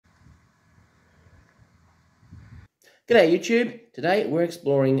G'day YouTube! Today we're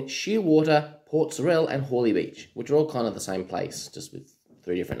exploring Shearwater, Port Sorell and Hawley Beach, which are all kind of the same place, just with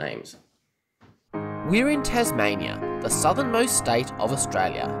 3 different names. We're in Tasmania, the southernmost state of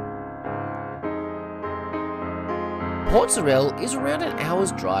Australia. Port Sorell is around an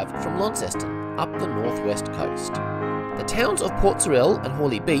hour's drive from Launceston, up the northwest coast. The towns of Port Sorell and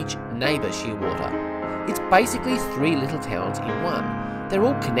Hawley Beach neighbour Shearwater. It's basically 3 little towns in one. They're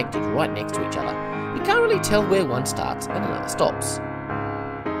all connected right next to each other. You can't really tell where one starts and another stops.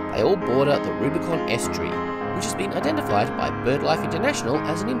 They all border the Rubicon Estuary, which has been identified by BirdLife International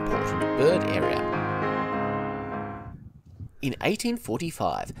as an important bird area. In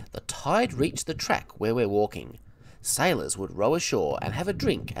 1845, the tide reached the track where we're walking. Sailors would row ashore and have a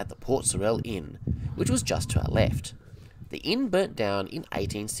drink at the Port Sorell Inn, which was just to our left. The inn burnt down in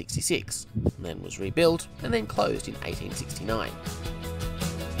 1866, then was rebuilt and then closed in 1869.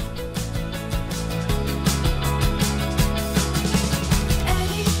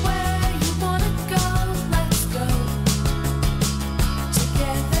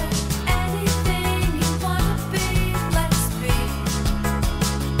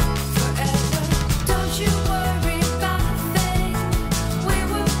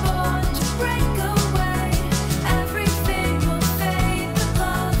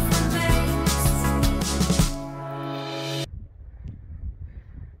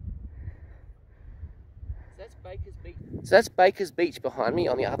 So that's Baker's Beach behind me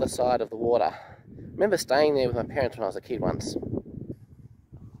on the other side of the water. I remember staying there with my parents when I was a kid once.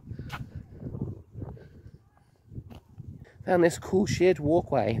 Found this cool shared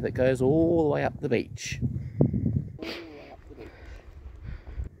walkway that goes all the way up the beach.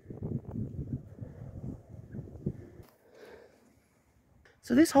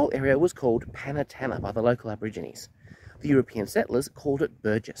 So this whole area was called Panatana by the local Aborigines. The European settlers called it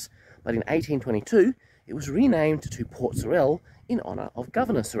Burgess, but in 1822 it was renamed to Port Sorell in honour of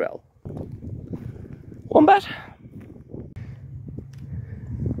Governor Sorell. Wombat!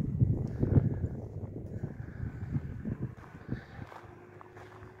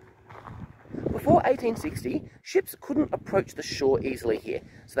 Before 1860, ships couldn't approach the shore easily here,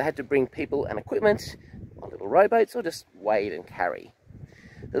 so they had to bring people and equipment on little rowboats or just wade and carry.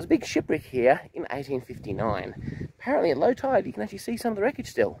 There was a big shipwreck here in 1859. Apparently at low tide you can actually see some of the wreckage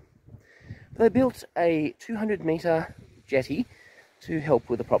still. They built a 200-metre jetty to help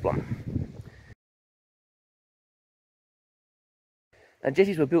with the problem. Now,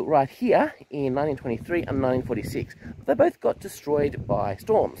 jetties were built right here in 1923 and 1946, but they both got destroyed by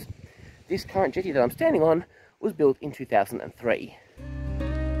storms. This current jetty that I'm standing on was built in 2003.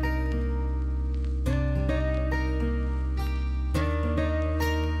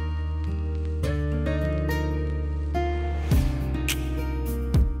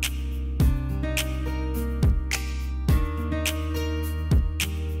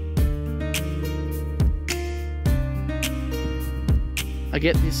 I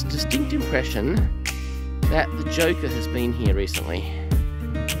get this distinct impression that the Joker has been here recently.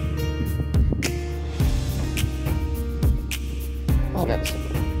 Oh, that's...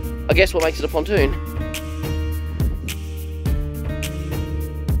 I guess what makes it a pontoon.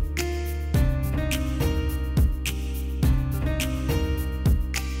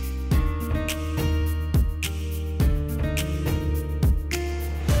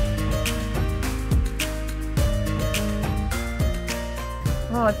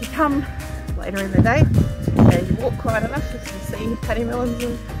 Oh, if you come later in the day and you walk quiet enough, you can see paddy melons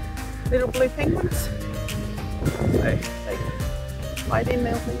and little blue penguins. So they hide in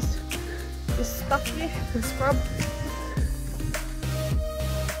there with this stuff here, the scrub.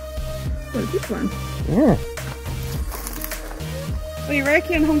 What a good one. Yeah. What do you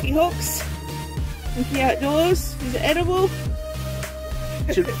reckon, honky hawks? Honky outdoors? Is it edible?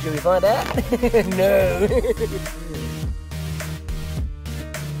 Should we find out? No.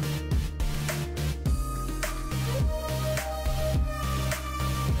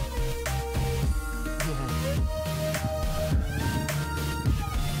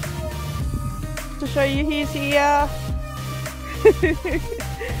 To show you he's here.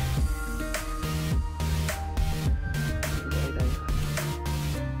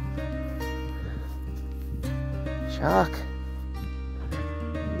 Shark.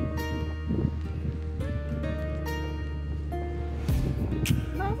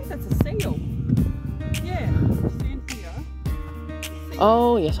 No, I think that's a seal. Yeah, stand here.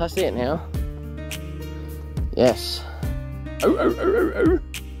 Oh yes, I see it now. Yes. Oh, oh, oh, oh, oh.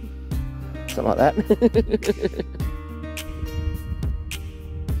 Something like that.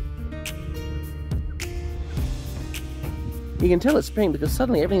 You can tell it's spring because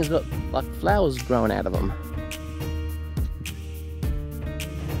suddenly everything's got like flowers growing out of them.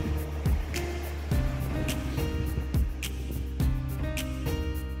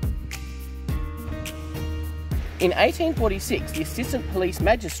 In 1846, the Assistant Police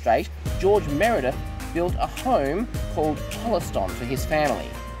Magistrate, George Meredith, built a home called Holliston for his family.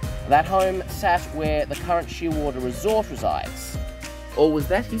 That home sat where the current Shearwater Resort resides. Or was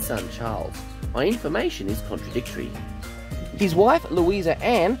that his son Charles? My information is contradictory. His wife Louisa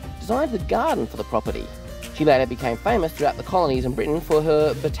Ann designed the garden for the property. She later became famous throughout the colonies in Britain for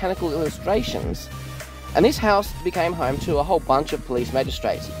her botanical illustrations. And this house became home to a whole bunch of police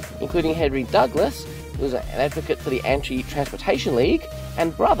magistrates, including Henry Douglas, who was an advocate for the Anti-Transportation League,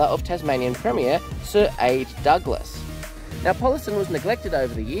 and brother of Tasmanian Premier Sir A. Douglas. Now, Polliston was neglected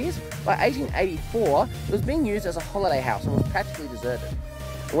over the years. By 1884, it was being used as a holiday house and was practically deserted.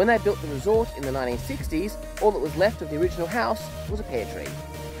 And when they built the resort in the 1960s, all that was left of the original house was a pear tree.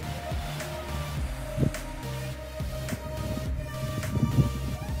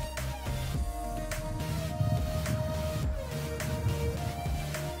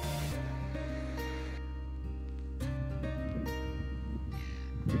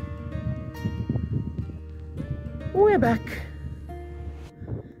 We're back.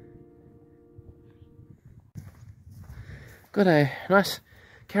 Got a nice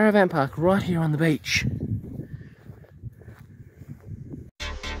caravan park right here on the beach.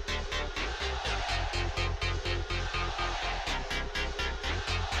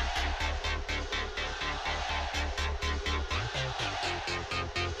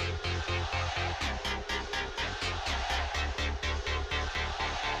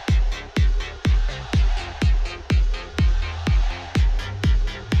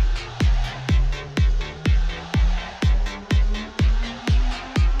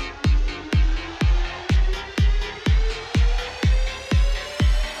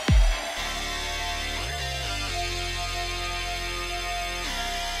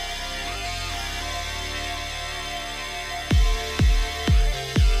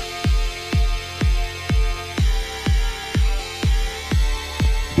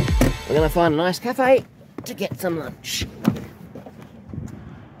 We're going to find a nice cafe to get some lunch.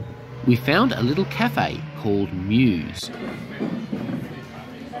 We found a little cafe called Muse.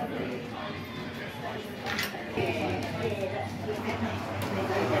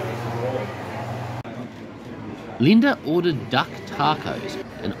 Linda ordered duck tacos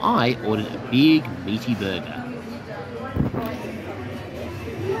and I ordered a big meaty burger.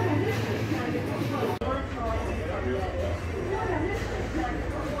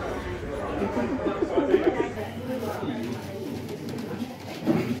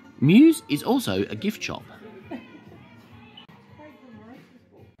 Muse is also a gift shop.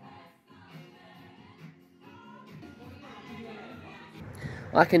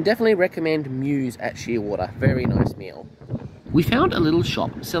 I can definitely recommend Muse at Shearwater. Very nice meal. We found a little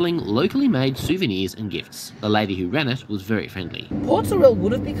shop selling locally made souvenirs and gifts. The lady who ran it was very friendly. Port Sorell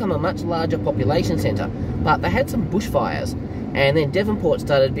would have become a much larger population centre, but they had some bushfires, and then Devonport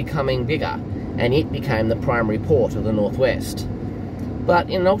started becoming bigger, and it became the primary port of the northwest.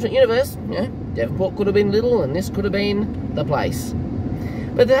 But in an alternate universe, Devonport could have been little and this could have been the place.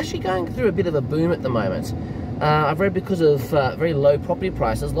 But they're actually going through a bit of a boom at the moment. I've read because of very low property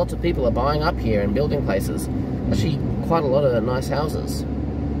prices, lots of people are buying up here and building places. Actually, quite a lot of nice houses.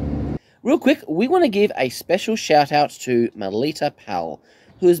 Real quick, we want to give a special shout out to Melita Powell,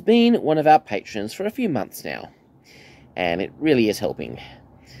 who has been one of our patrons for a few months now. And it really is helping.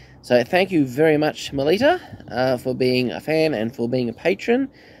 So thank you very much, Melita, for being a fan and for being a patron.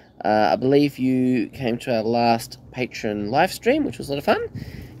 I believe you came to our last patron live stream, which was a lot of fun.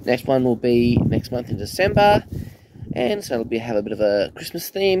 Next one will be next month in December, and so it'll have a bit of a Christmas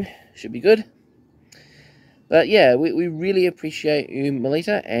theme. Should be good. But yeah, we really appreciate you,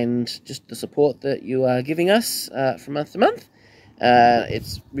 Melita, and just the support that you are giving us from month to month.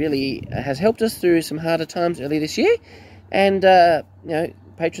 It's really has helped us through some harder times early this year, and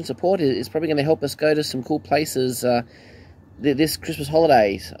patron support is probably going to help us go to some cool places this Christmas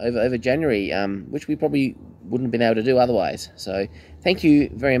holidays over January, which we probably wouldn't have been able to do otherwise. So thank you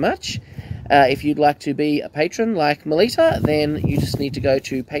very much. If you'd like to be a patron like Melita, then you just need to go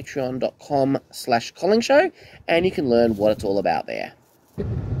to patreon.com/collingshow and you can learn what it's all about there.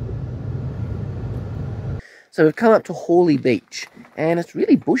 So we've come up to Hawley Beach, and it's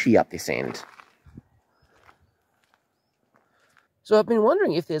really bushy up this end. So I've been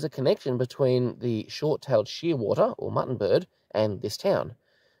wondering if there's a connection between the short-tailed shearwater, or muttonbird, and this town.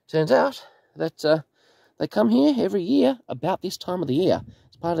 Turns out that they come here every year about this time of the year.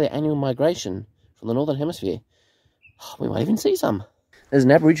 It's part of their annual migration from the Northern Hemisphere. Oh, we might even see some. There's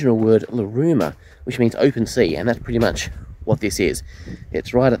an Aboriginal word, laruma, which means open sea, and that's pretty much what this is.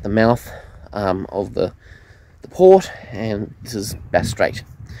 It's right at the mouth of the port, and this is Bass Strait.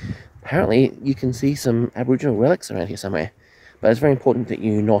 Apparently you can see some Aboriginal relics around here somewhere, but it's very important that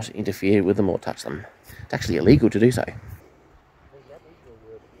you not interfere with them or touch them. It's actually illegal to do so.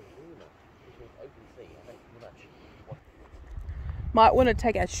 Might want to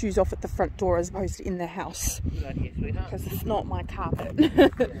take our shoes off at the front door as opposed to in the house. Good idea, sweetheart. Because it's not my carpet.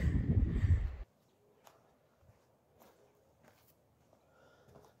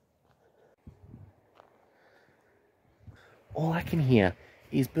 All I can hear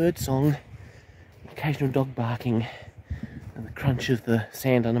is bird song, occasional dog barking, and the crunch of the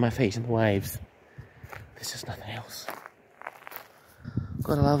sand under my feet and the waves. There's just nothing else.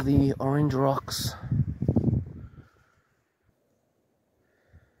 Gotta love the orange rocks.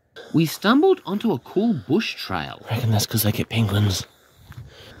 We stumbled onto a cool bush trail. I reckon that's because they get penguins.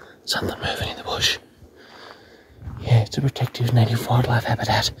 Something moving in the bush. Yeah, it's a protective native wildlife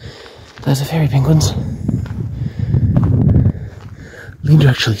habitat. Those are fairy penguins. Linda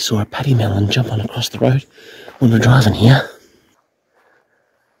actually saw a paddy melon jump on across the road when we were driving here.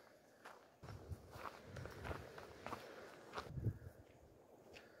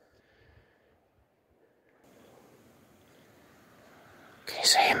 Can you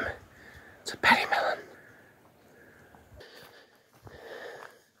see him? It's a paddy melon.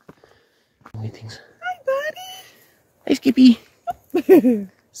 Weird things. Hi, buddy. Hey, Skippy.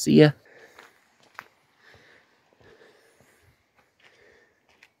 See ya.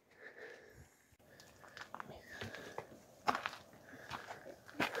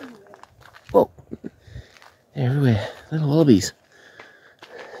 Whoa. They're everywhere. Little wallabies.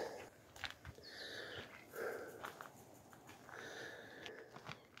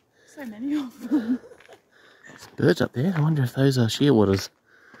 So many of them. There's birds up there. I wonder if those are shearwaters.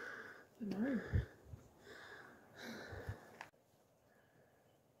 No.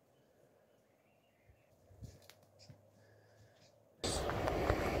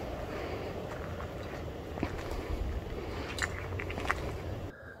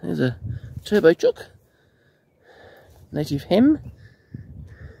 There's a turbo chook. Native hem.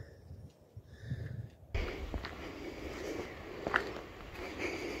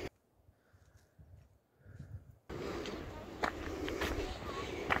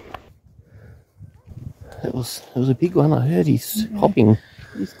 It was a big one. I heard he's hopping.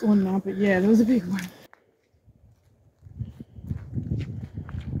 He's gone now, but yeah, there was a big one.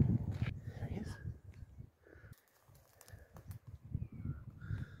 There he is.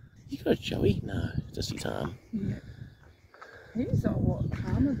 You got a Joey? No, just his arm. Yeah. He's a lot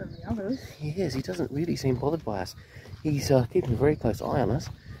calmer than the others. Yes, he doesn't really seem bothered by us. He's keeping a very close eye on us,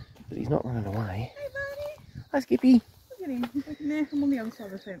 but he's not running away. Hey, buddy. Hi, Skippy. Look at him. He's like, nah, I'm on the other side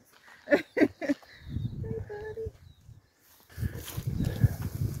of the fence. Hey, buddy.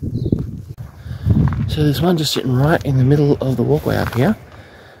 So there's one just sitting right in the middle of the walkway up here.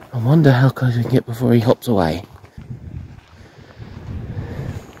 I wonder how close we can get before he hops away.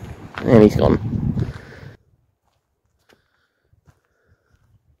 And he's gone.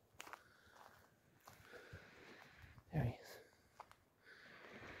 There he is.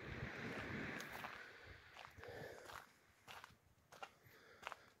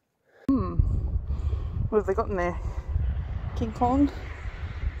 What have they got in there? King Kong?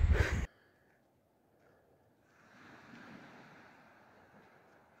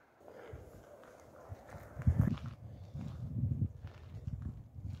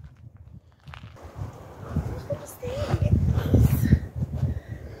 What's this?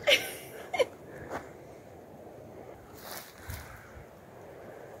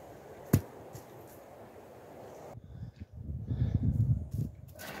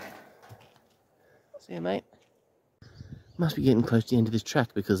 See you, mate. Must be getting close to the end of this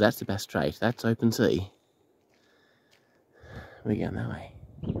track because that's the Bass Strait. That's open sea. We're going that way.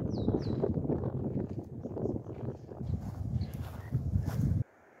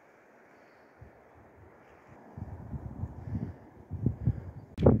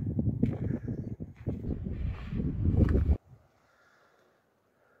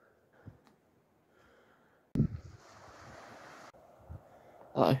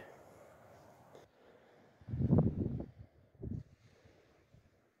 Hello.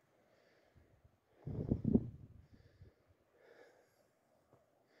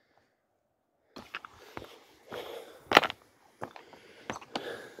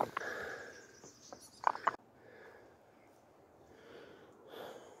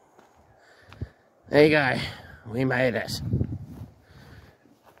 There you go. We made it.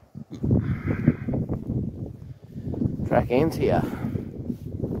 Track ends here.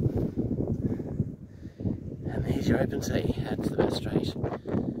 And there's your open sea. That's the Bass Strait.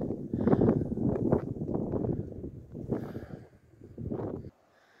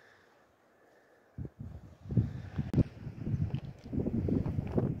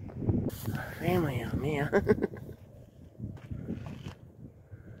 family on here.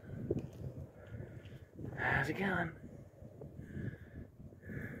 How's it going?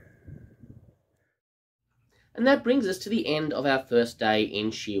 And that brings us to the end of our first day in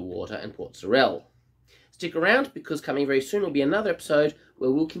Shearwater and Port Sorell. Stick around, because coming very soon will be another episode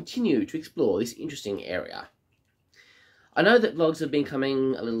where we'll continue to explore this interesting area. I know that vlogs have been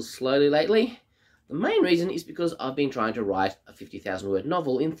coming a little slowly lately. The main reason is because I've been trying to write a 50,000 word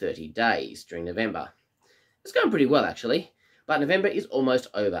novel in 30 days during November. It's going pretty well actually, but November is almost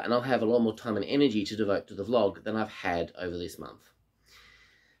over and I'll have a lot more time and energy to devote to the vlog than I've had over this month.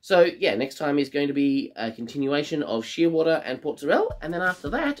 So yeah, next time is going to be a continuation of Shearwater and Port Sorell, and then after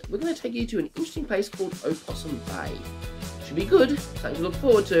that we're going to take you to an interesting place called Opossum Bay. Should be good, something to look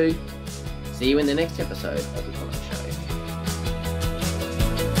forward to. See you in the next episode of The Comic Show.